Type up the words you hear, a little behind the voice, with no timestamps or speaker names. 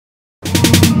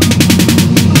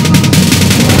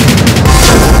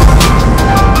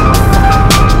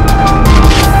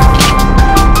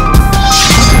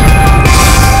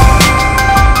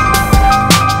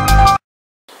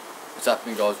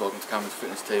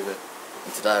Stevie,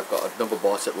 and today I've got another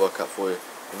bicep workout for you.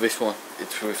 For this one,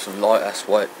 it's with some light ass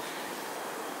weight,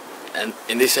 and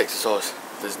in this exercise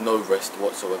there's no rest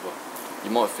whatsoever. You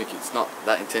might think it's not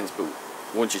that intense, but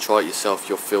once you try it yourself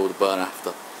you'll feel the burn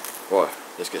after. Right,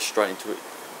 let's get straight into it.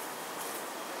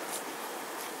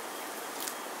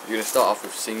 You're going to start off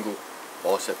with single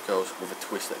bicep curls with a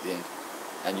twist at the end,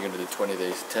 and you're going to do 20 of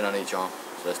these, 10 on each arm,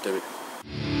 so let's do it.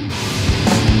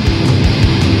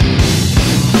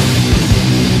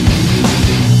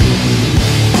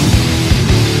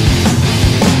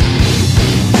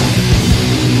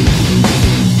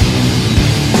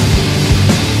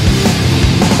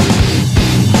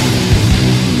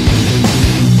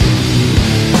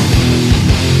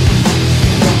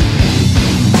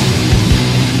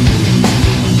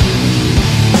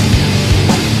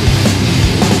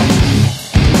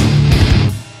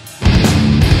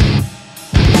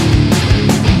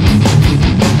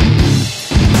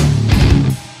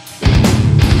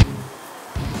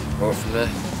 Right, from there,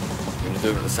 we're going to do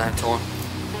it at the same time,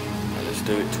 and let's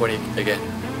do it 20 again.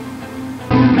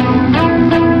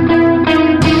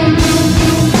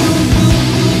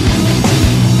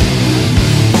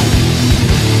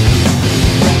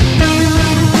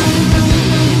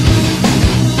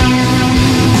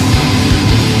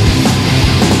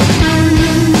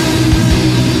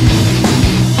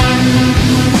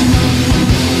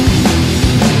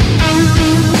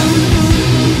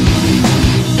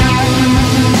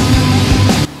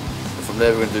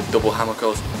 There we're going to do double hammer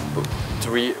curls, but to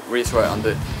reiterate on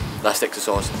the last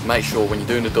exercise, make sure when you're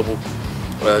doing the double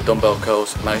dumbbell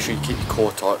curls, make sure you keep your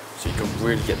core tight so you can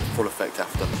really get the full effect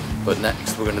after. But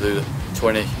next we're going to do the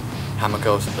 20 hammer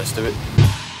curls. Let's do it.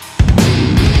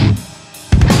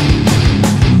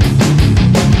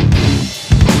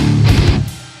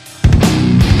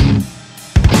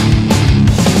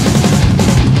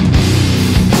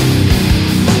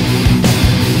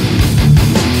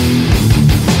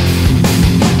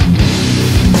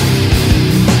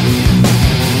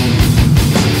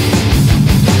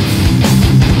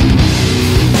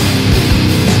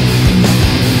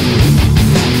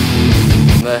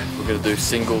 We're going to do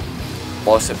single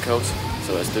bicep curls,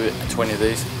 so let's do it, 20 of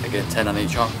these, again 10 on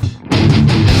each arm.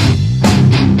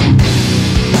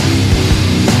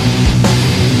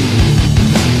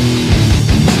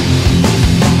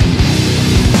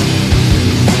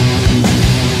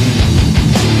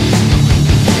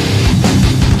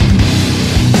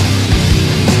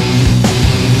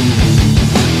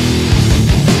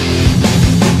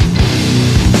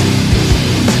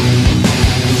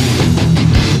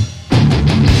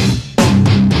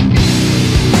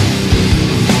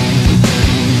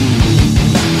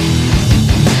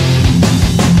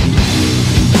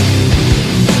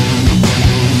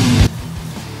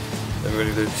 We're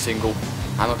going to do single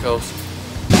hammer curls.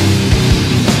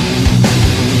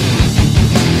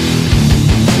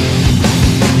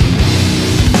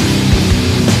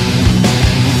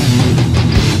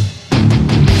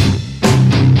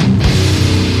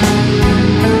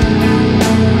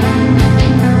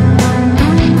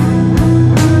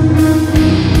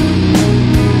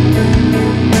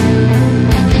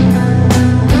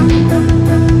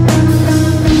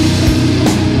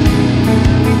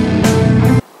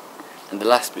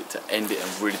 The last bit to end it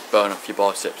and really burn off your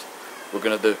biceps, we're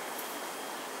going to do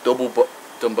double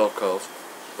dumbbell curls,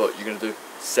 but you're going to do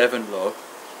 7 low,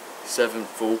 7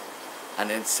 full, and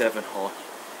then 7 high,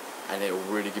 and it will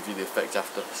really give you the effect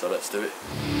after. So let's do it.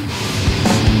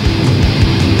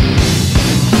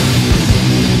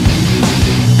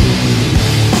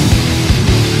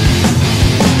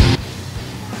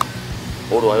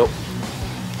 All the way up,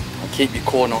 and keep your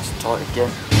core nice and tight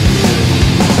again.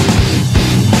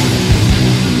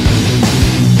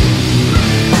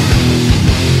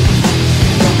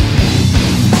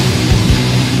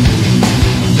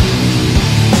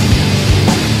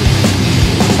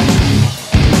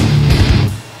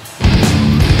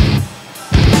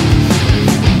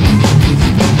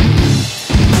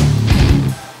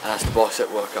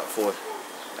 Bicep workout for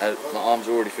you. My arms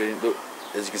are already feeling, look,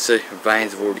 as you can see,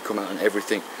 veins have already come out and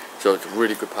everything, so it's a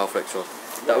really good powerful exercise.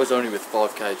 That was only with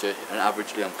 5 kg, and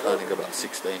averagely I'm curling about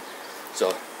 16.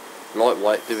 So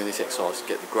lightweight, doing this exercise,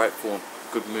 get the great form,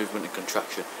 good movement and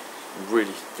contraction, and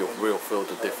really you'll feel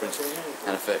the difference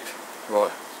and effect.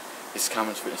 Right, this is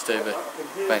Cameron's Fitness TV.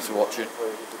 Thanks for watching.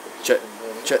 Check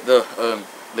the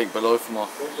link below for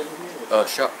my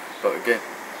shop, but again,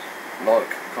 like,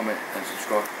 comment and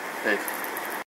subscribe.